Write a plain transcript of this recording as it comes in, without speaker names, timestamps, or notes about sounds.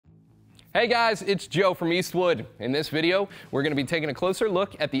Hey guys, it's Joe from Eastwood. In this video, we're going to be taking a closer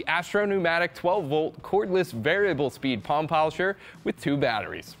look at the Astro Pneumatic 12-volt cordless variable speed palm polisher with 2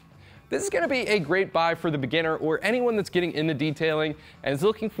 batteries. This is going to be a great buy for the beginner or anyone that's getting into detailing and is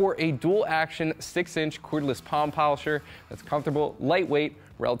looking for a dual action 6-inch cordless palm polisher that's comfortable, lightweight,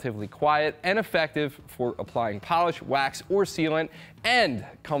 relatively quiet, and effective for applying polish, wax, or sealant, and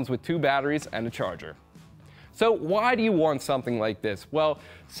comes with 2 batteries and a charger. So why do you want something like this? Well,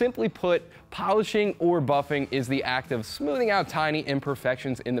 simply put, polishing or buffing is the act of smoothing out tiny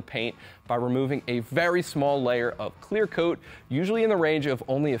imperfections in the paint by removing a very small layer of clear coat, usually in the range of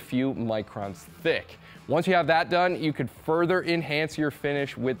only a few microns thick. Once you have that done, you could further enhance your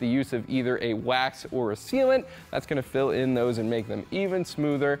finish with the use of either a wax or a sealant. That's going to fill in those and make them even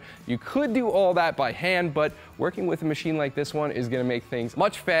smoother. You could do all that by hand, but working with a machine like this one is going to make things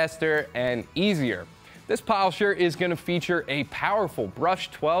much faster and easier. This polisher is going to feature a powerful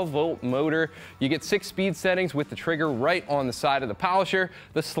brushed 12-volt motor. You get 6 speed settings with the trigger right on the side of the polisher.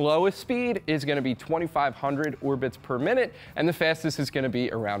 The slowest speed is going to be 2,500 orbits per minute, and the fastest is going to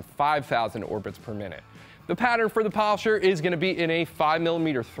be around 5,000 orbits per minute. The pattern for the polisher is going to be in a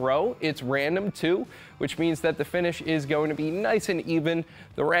 5mm throw. It's random too, which means that the finish is going to be nice and even.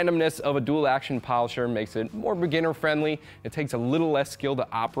 The randomness of a dual action polisher makes it more beginner friendly. It takes a little less skill to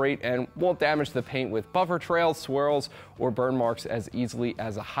operate and won't damage the paint with buffer trails, swirls, or burn marks as easily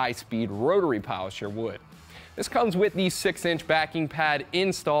as a high-speed rotary polisher would. This comes with the 6-inch backing pad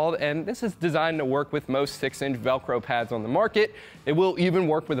installed, and this is designed to work with most 6-inch Velcro pads on the market. It will even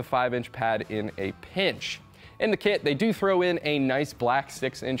work with a 5-inch pad in a pinch. In the kit, they do throw in a nice black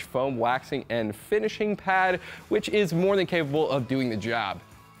 6-inch foam waxing and finishing pad, which is more than capable of doing the job.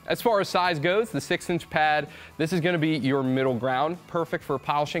 As far as size goes, the 6-inch pad, this is going to be your middle ground, perfect for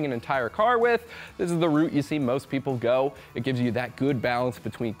polishing an entire car with. This is the route you see most people go. It gives you that good balance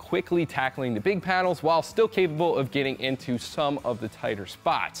between quickly tackling the big panels while still capable of getting into some of the tighter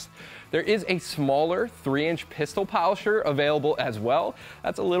spots. There is a smaller 3-inch pistol polisher available as well.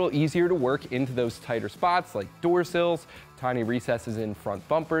 That's a little easier to work into those tighter spots like door sills, tiny recesses in front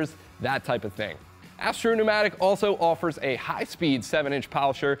bumpers, that type of thing. Astro Pneumatic also offers a high-speed 7-inch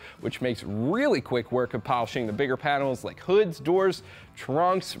polisher, which makes really quick work of polishing the bigger panels like hoods, doors,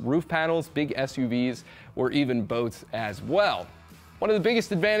 trunks, roof panels, big SUVs, or even boats as well. One of the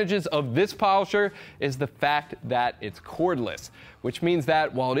biggest advantages of this polisher is the fact that it's cordless, which means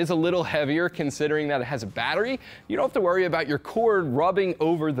that while it is a little heavier considering that it has a battery, you don't have to worry about your cord rubbing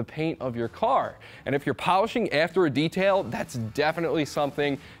over the paint of your car. And if you're polishing after a detail, that's definitely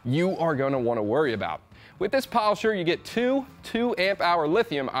something you are going to want to worry about. With this polisher, you get 2 2-amp-hour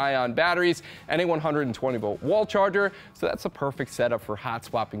lithium-ion batteries and a 120-volt wall charger, so that's a perfect setup for hot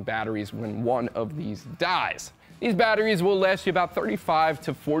swapping batteries when one of these dies. These batteries will last you about 35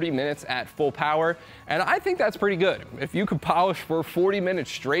 to 40 minutes at full power, and I think that's pretty good. If you could polish for 40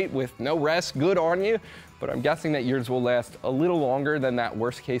 minutes straight with no rest, good on you, but I'm guessing that yours will last a little longer than that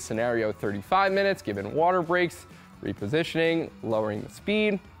worst case scenario 35 minutes, given water breaks, repositioning, lowering the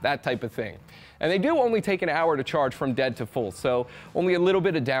speed, that type of thing. And they do only take an hour to charge from dead to full, so only a little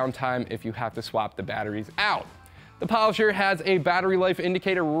bit of downtime if you have to swap the batteries out. The polisher has a battery life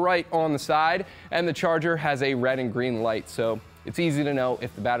indicator right on the side, and the charger has a red and green light, so it's easy to know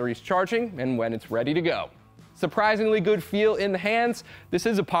if the battery is charging and when it's ready to go. Surprisingly good feel in the hands. This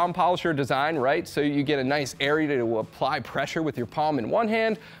is a palm polisher design, right? So you get a nice area to apply pressure with your palm in one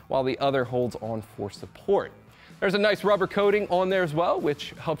hand while the other holds on for support. There's a nice rubber coating on there as well,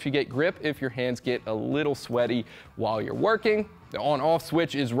 which helps you get grip if your hands get a little sweaty while you're working. The on-off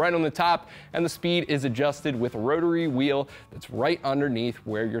switch is right on the top, and the speed is adjusted with a rotary wheel that's right underneath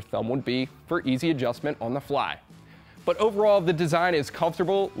where your thumb would be for easy adjustment on the fly. But overall, the design is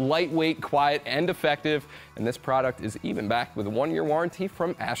comfortable, lightweight, quiet, and effective, and this product is even backed with a 1-year warranty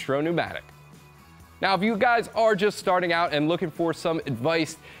from Astro Pneumatic. Now, if you guys are just starting out and looking for some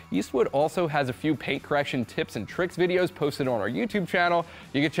advice, Eastwood also has a few paint correction tips and tricks videos posted on our YouTube channel.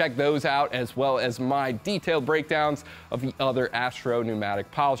 You can check those out, as well as my detailed breakdowns of the other Astro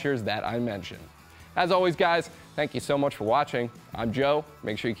Pneumatic polishers that I mentioned. As always, guys, thank you so much for watching. I'm Joe.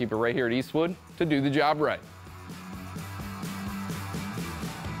 Make sure you keep it right here at Eastwood to do the job right.